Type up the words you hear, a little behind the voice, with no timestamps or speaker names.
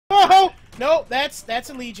Whoa! Nope, that's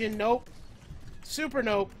a Legion. Nope. Super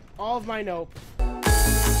nope. All of my nope.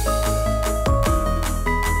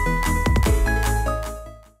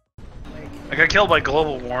 I got killed by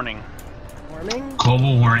global warning. Warning?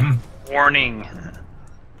 Global warning. Warning.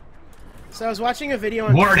 So I was watching a video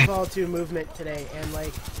on Titanfall 2 movement today, and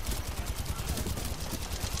like,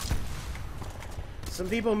 some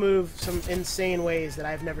people move some insane ways that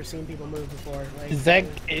I've never seen people move before. Like, is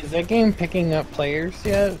that game picking up players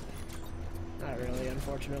yet? Not really,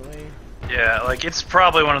 unfortunately. Yeah, like it's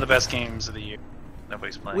probably one of the best games of the year.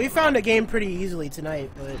 Nobody's playing. We found a game pretty easily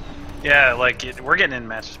tonight, but yeah, like we're getting in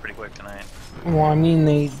matches pretty quick tonight. Well, I mean,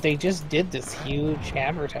 they just did this huge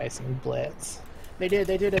advertising blitz. They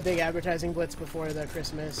did a big advertising blitz before the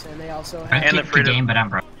Christmas, and they also had and the free game, but I'm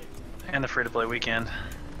broke. And the free-to-play weekend.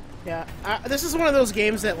 Yeah, this is one of those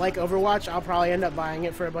games that, like Overwatch, I'll probably end up buying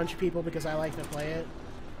it for a bunch of people because I like to play it.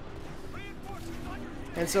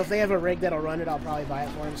 And so if they have a rig that'll run it, I'll probably buy it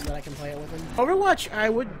for them so that I can play it with them. Overwatch,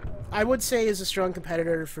 I would say is a strong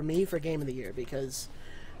competitor for me for Game of the Year because,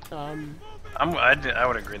 I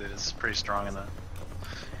would agree that it's pretty strong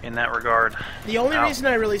in that regard. The only reason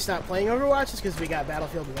I really stopped playing Overwatch is because we got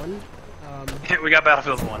Battlefield 1. We got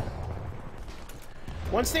Battlefield 1.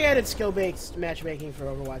 Once they added skill-based matchmaking for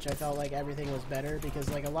Overwatch, I felt like everything was better because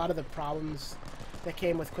like a lot of the problems that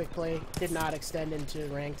came with quick play did not extend into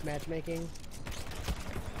ranked matchmaking.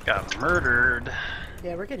 Got murdered.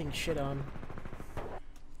 Yeah, we're getting shit on.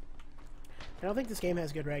 I don't think this game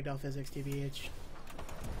has good ragdoll physics, TBH.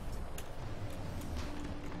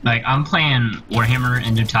 Like, I'm playing Warhammer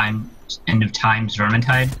End of Time's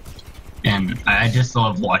Vermintide, and I just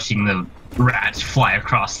love watching the rats fly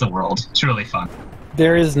across the world. It's really fun.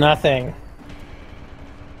 There is nothing.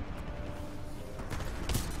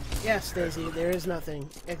 Yes, Daisy, there is nothing.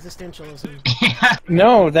 Existentialism.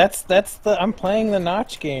 No, that's the I'm playing the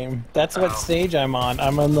Notch game. That's what stage I'm on.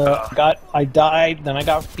 I'm on the I died, then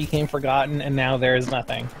I became forgotten, and now there is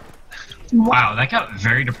nothing. Wow, that got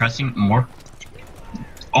very depressing.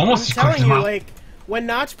 Almost I'm telling you, like, when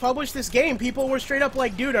Notch published this game, people were straight up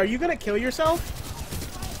like, dude, are you gonna kill yourself?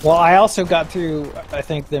 Well, I also got through, I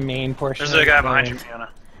think, the main portion. There's a guy behind you, Fiona.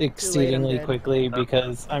 Exceedingly quickly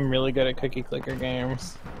because I'm really good at cookie clicker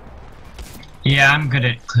games. Yeah, I'm good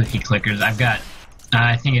at cookie clickers. I've got,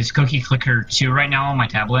 I think it's Cookie Clicker 2 right now on my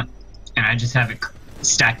tablet, and I just have it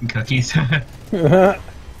stacking cookies. I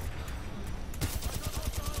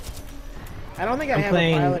don't think I have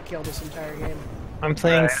a pilot kill this entire game. I'm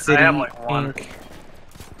playing City Inc.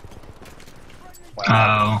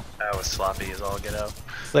 Wow, that was sloppy as all get out.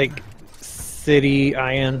 It's like cityinc.se.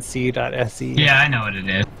 Yeah, I know what it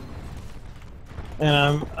is.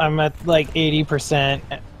 And I'm at like 80%.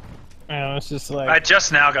 And it's just like I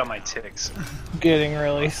just now got my ticks. Getting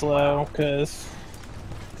really slow because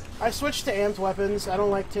I switched to amped weapons. I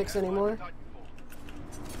don't like ticks anymore.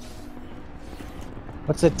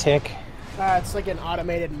 What's a tick? It's like an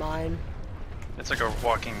automated mine. It's like a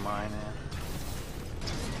walking mine.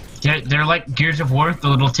 Yeah, they're like Gears of War, the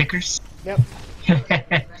little tickers. Yep.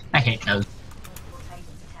 I hate those.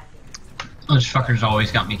 Those fuckers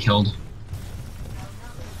always got me killed.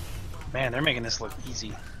 Man, they're making this look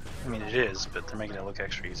easy. I mean, it is, but they're making it look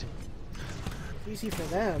extra easy. Easy for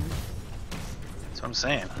them. That's what I'm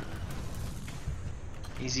saying.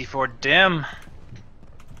 Easy for them.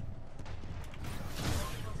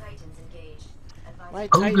 My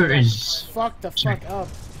Ogre Titan is fucked the fuck up.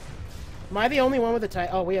 Am I the only one with a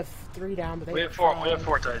Titan? Oh, we have 3 down, but they we have 4. We have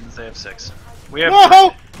 4 Titans. They have 6. We have.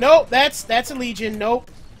 Whoa! Nope, that's a Legion.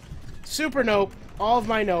 Nope. Super nope. All of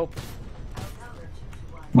my nope.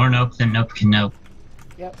 more nope than nope can nope.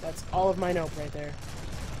 Yep, that's all of my nope right there.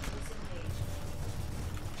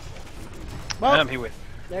 Well, he went.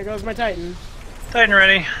 there goes my Titan. Titan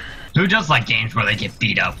ready. Who does like games where they get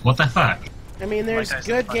beat up? What the fuck? I mean, there's Mike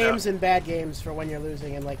good Tyson games and bad games for when you're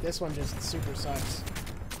losing, and like this one just super sucks.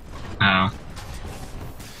 Oh.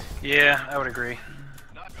 Yeah, I would agree.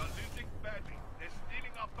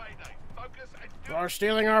 They're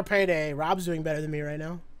stealing our payday. Rob's doing better than me right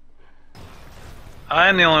now.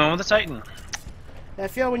 I'm the only one with a Titan. I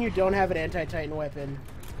feel when you don't have an anti-Titan weapon,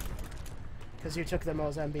 because you took the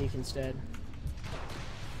Mozambique instead.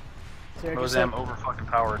 So Mozam over fucking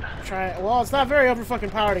powered. Well, it's not very over fucking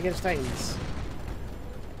powered against Titans.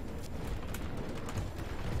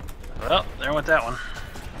 Well, there went that one.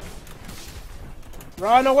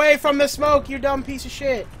 Run away from the smoke, you dumb piece of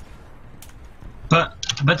shit.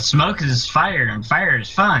 But smoke is fire, and fire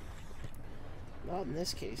is fun. Not in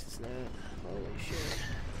this case, it's not. Holy shit.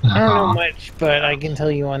 I don't know much, but I can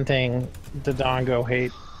tell you one thing: the Dongo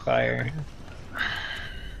hate fire.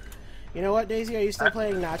 You know what, Daisy? Are you still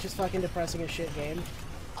playing Notch's fucking depressing as shit game?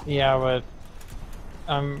 Yeah, but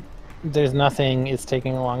there's nothing. It's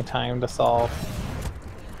taking a long time to solve.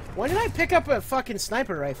 When did I pick up a fucking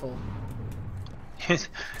sniper rifle?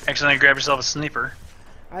 Accidentally grab yourself a sniper.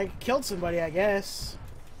 I killed somebody, I guess.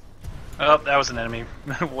 Oh, that was an enemy.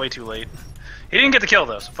 Way too late. He didn't get the kill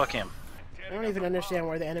though, so fuck him. I don't even understand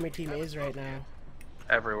where the enemy team is right now.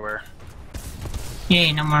 Everywhere.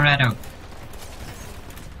 Yay, no more Redo.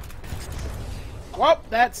 Well,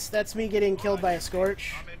 that's me getting killed by a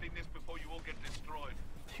Scorch. I'm ending this before you all get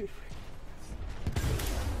destroyed.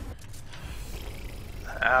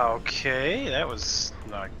 Okay, that was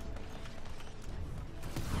not.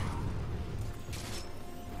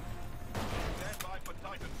 Stand by for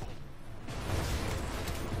Titanfall.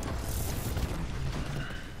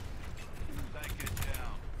 Tank it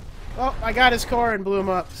down. Oh, I got his core and blew him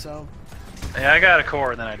up, so... Yeah, I got a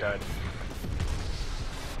core and then I died.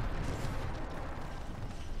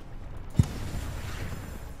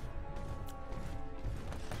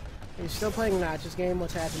 Are you still playing Notch's game?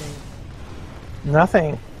 What's happening?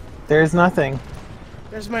 Nothing. There's nothing.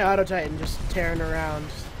 There's my Auto Titan just tearing around.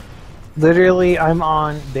 Literally, I'm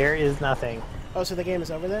on. There is nothing. Oh, so the game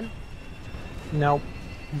is over then? Nope.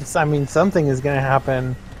 I mean, something is gonna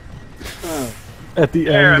happen at the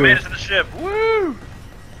There, I end. made it to the ship. Woo!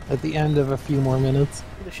 At the end of a few more minutes.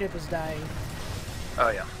 The ship is dying. Oh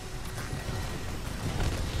yeah.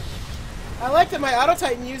 I like that my Auto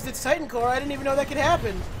Titan used its Titan core. I didn't even know that could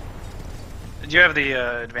happen. Did you have the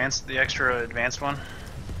the extra advanced one?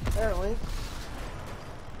 Apparently.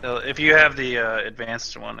 If you have the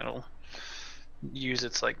advanced one, it'll use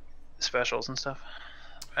its like specials and stuff.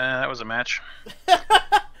 That was a match.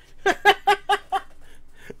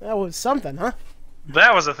 That was something, huh?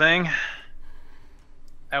 That was a thing.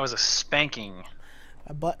 That was a spanking.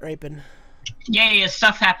 A butt raping. Yay,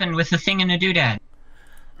 stuff happened with the thing and a doodad.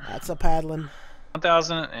 That's a paddling.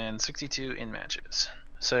 1,062 in matches.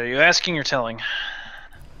 So you're asking, you're telling. I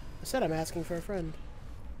said I'm asking for a friend.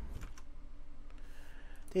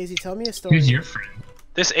 Daisy, tell me a story. Who's your friend?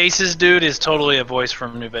 This Aces dude is totally a voice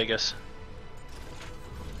from New Vegas.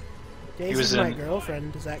 Daisy's was my in-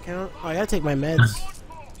 girlfriend. Does that count? Oh, I gotta take my meds.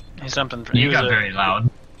 He's something. You got very loud.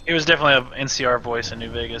 He was definitely an NCR voice in New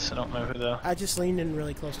Vegas. I don't know who though. I just leaned in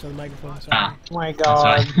really close to the microphone. Sorry. Ah, Oh my that's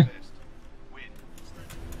god. why.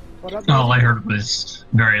 What up, Daisy? All I heard was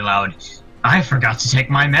very loud. I forgot to take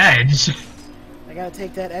my meds. I gotta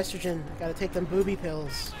take that estrogen. I gotta take them booby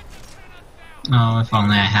pills. Oh, if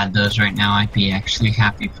only I had those right now, I'd be actually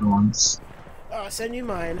happy for once. Oh, I'll send you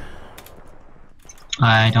mine.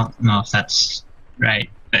 I don't know if that's right,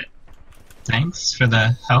 but thanks for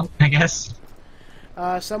the help, I guess.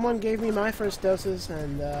 Someone gave me my first doses,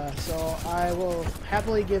 and so I will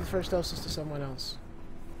happily give first doses to someone else.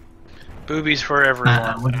 Boobies for everyone.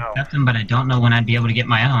 I would Ow. accept them, but I don't know when I'd be able to get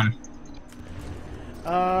my own.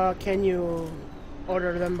 Can you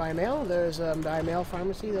order them by mail? There's a by mail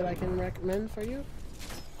pharmacy that I can recommend for you.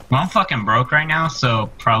 Well, I'm fucking broke right now, so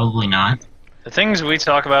probably not. The things we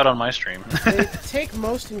talk about on my stream. They take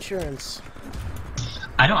most insurance.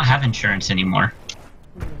 I don't have insurance anymore.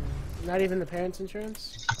 Not even the parents'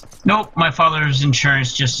 insurance? Nope, my father's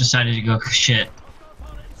insurance just decided to go shit.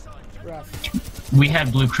 Rough. We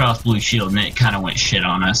had Blue Cross Blue Shield, and it kind of went shit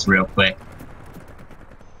on us real quick.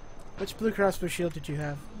 Which Blue Cross Blue Shield did you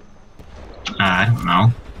have? I don't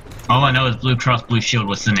know. All I know is Blue Cross Blue Shield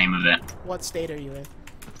was the name of it. What state are you in?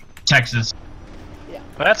 Texas. Well,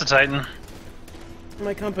 that's a Titan.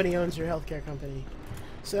 My company owns your healthcare company.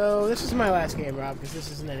 So, this is my last game, Rob, because this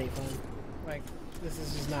isn't any fun. Like, this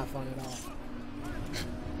is just not fun at all.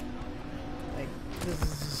 Like, this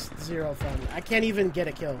is just zero fun. I can't even get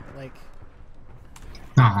a kill. Like,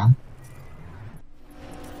 Uh-huh.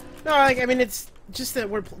 no, like, I mean, it's just that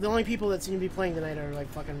we're the only people that seem to be playing tonight are, like,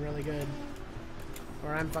 fucking really good.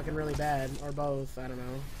 Or I'm fucking really bad. Or both. I don't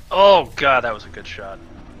know. Oh god, that was a good shot.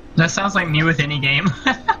 That sounds like me with any game.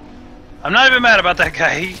 I'm not even mad about that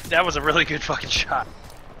guy. That was a really good fucking shot.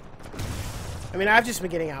 I mean, I've just been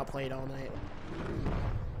getting outplayed all night.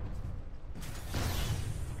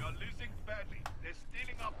 We are losing badly. They're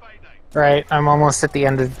stealing our payday. Right, I'm almost at the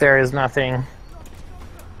end of There Is Nothing.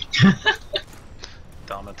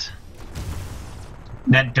 Damn it.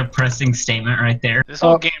 That depressing statement right there. This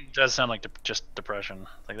whole Oh. game does sound like just depression.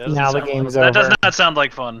 Like that doesn't Now the sound game's that does over. not sound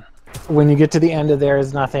like fun. When you get to the end of There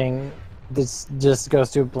Is Nothing, this just goes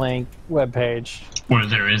to a blank webpage, Where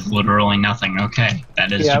there is literally nothing. Okay,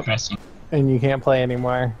 that is Yep. depressing. and you can't play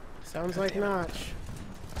anymore. Sounds like Notch.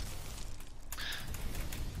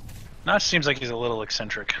 Notch seems like he's a little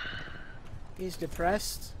eccentric. He's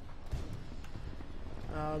depressed.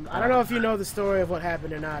 I don't know if you know the story of what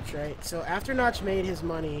happened to Notch, right? So after Notch made his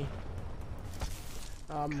money,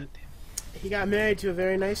 he got married to a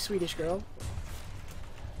very nice Swedish girl,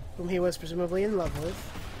 whom he was presumably in love with.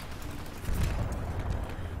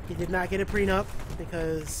 He did not get a prenup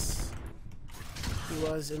because he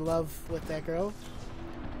was in love with that girl.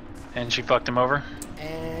 And she fucked him over?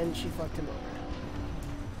 And she fucked him over.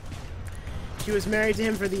 She was married to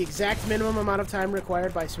him for the exact minimum amount of time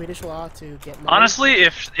required by Swedish law to get married. Honestly,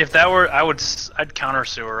 if that were, I'd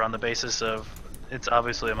countersue her on the basis of it's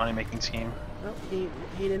obviously a money-making scheme. Nope,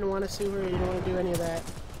 he didn't want to sue her. He didn't want to do any of that.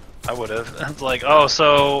 I would have. It's like, oh,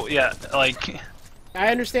 so yeah, like. I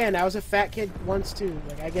understand. I was a fat kid once too.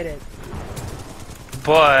 Like, I get it.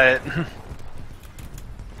 But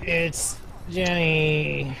It's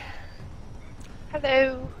Jenny.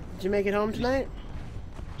 Hello. Did you make it home tonight?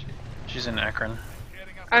 she's in Akron.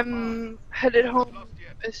 I'm headed home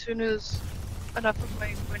as soon as enough of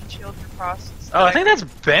my windshield are crossed. Oh, I think that's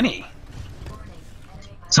Benny.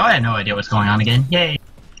 So I had no idea what's going on again. Yay!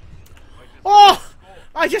 Oh!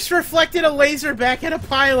 I just reflected a laser back at a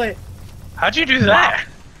pilot. How'd you do that?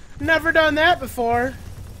 Never done that before.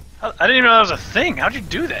 I didn't even know that was a thing. How'd you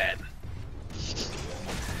do that?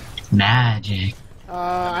 Magic.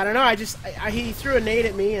 I don't know. He threw a nade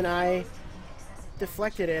at me and I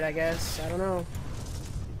deflected it, I guess. I don't know.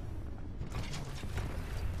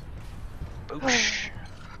 Boosh.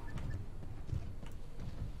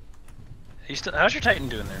 How's your Titan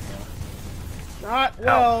doing there, Neil? Not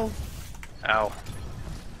well. Ow.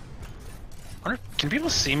 Can people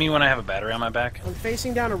see me when I have a battery on my back? I'm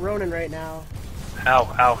facing down a Ronin right now.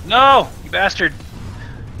 Ow, ow. No! You bastard!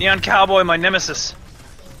 Neon Cowboy, my nemesis.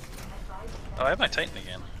 Oh, I have my Titan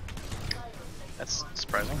again. That's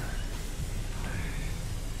surprising.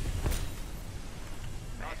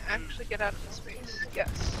 Actually get out of the space. Yes.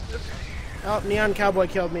 Okay. Oh, Neon Cowboy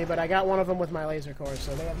killed me, but I got one of them with my laser core,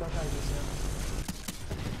 so they have no time to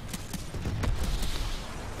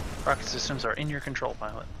Rocket systems are in your control,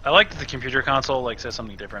 pilot. I like that the computer console like says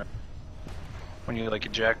something different when you like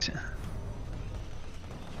eject.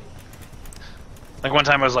 Like one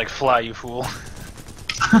time I was like, "Fly, you fool."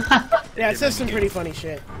 Yeah, it says some pretty funny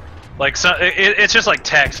shit. Like so, it's just like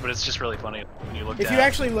text, but it's just really funny when you look If down. you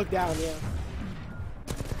actually look down, yeah.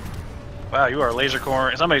 Wow, you are laser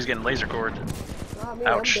core. Somebody's getting laser cored. Oh, me,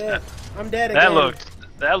 Ouch. I'm dead. I'm dead again.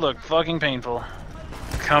 That looked fucking painful.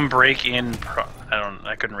 Come break in.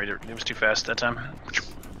 I couldn't read it. It was too fast that time.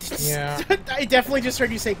 Yeah. I definitely just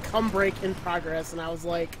heard you say "come break in progress," and I was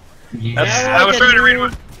like, Yeah. I was trying to read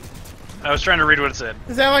what. I was trying to read what it said.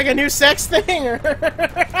 "Is that like a new sex thing?" Or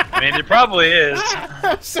I mean, it probably is.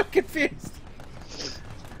 I'm so confused.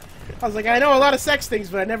 I was like, I know a lot of sex things,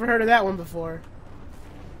 but I never heard of that one before.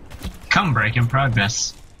 Come break in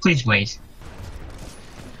progress. Please wait.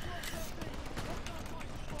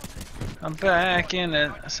 I'm back in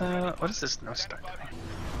it. So, what is this? No start.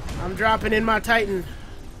 I'm dropping in my Titan.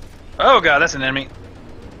 Oh god, that's an enemy.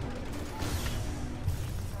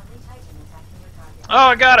 Oh,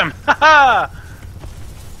 I got him! Haha!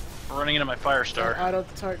 Running into my fire star. Auto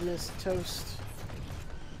Titan is toast.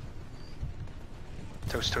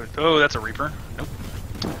 Toast, toast. Oh, that's a Reaper. Nope.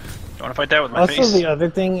 Don't want to fight that with my Also, face. the other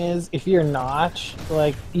thing is, if you're Notch,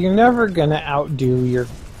 like, you're never gonna outdo your...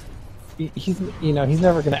 He's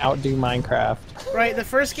never gonna outdo Minecraft. Right, the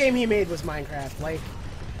first game he made was Minecraft. Like,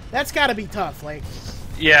 that's gotta be tough. Like,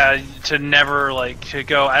 Yeah, to never, like, to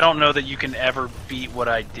go, I don't know that you can ever beat what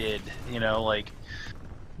I did, you know, like,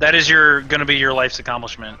 that is gonna be your life's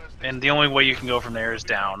accomplishment, and the only way you can go from there is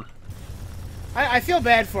down. I feel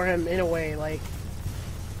bad for him in a way. Like,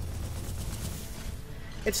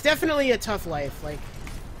 it's definitely a tough life. Like,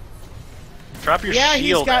 Drop your yeah,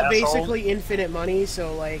 shield, he's got asshole. basically infinite money,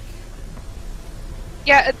 so like,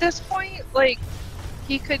 Yeah, at this point, like,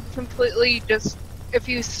 he could completely just, if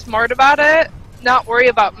he's smart about it, not worry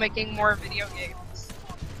about making more video games.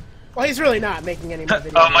 well, he's really not making any more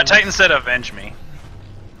videos. Oh, my Titan said avenge me.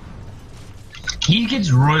 He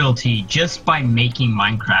gets royalty just by making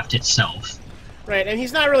Minecraft itself. Right, and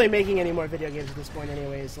he's not really making any more video games at this point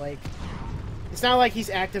anyways. Like, it's not like he's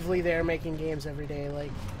actively there making games every day.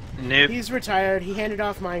 Like, Nope. he's retired. He handed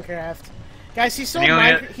off Minecraft. Guys, he sold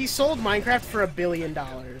he sold Minecraft for $1 billion.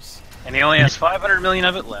 And he only has 500 million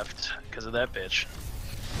of it left, because of that bitch.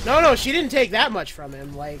 No, she didn't take that much from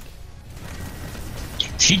him. Like,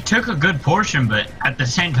 She took a good portion, but at the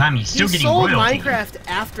same time, he's still he getting sold royalty. Minecraft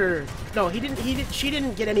after. No, he didn't. She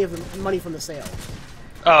didn't get any of the money from the sale.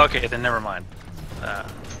 Oh, okay, then never mind.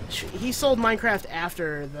 He sold Minecraft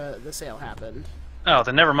after the sale happened. Oh,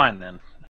 then never mind then.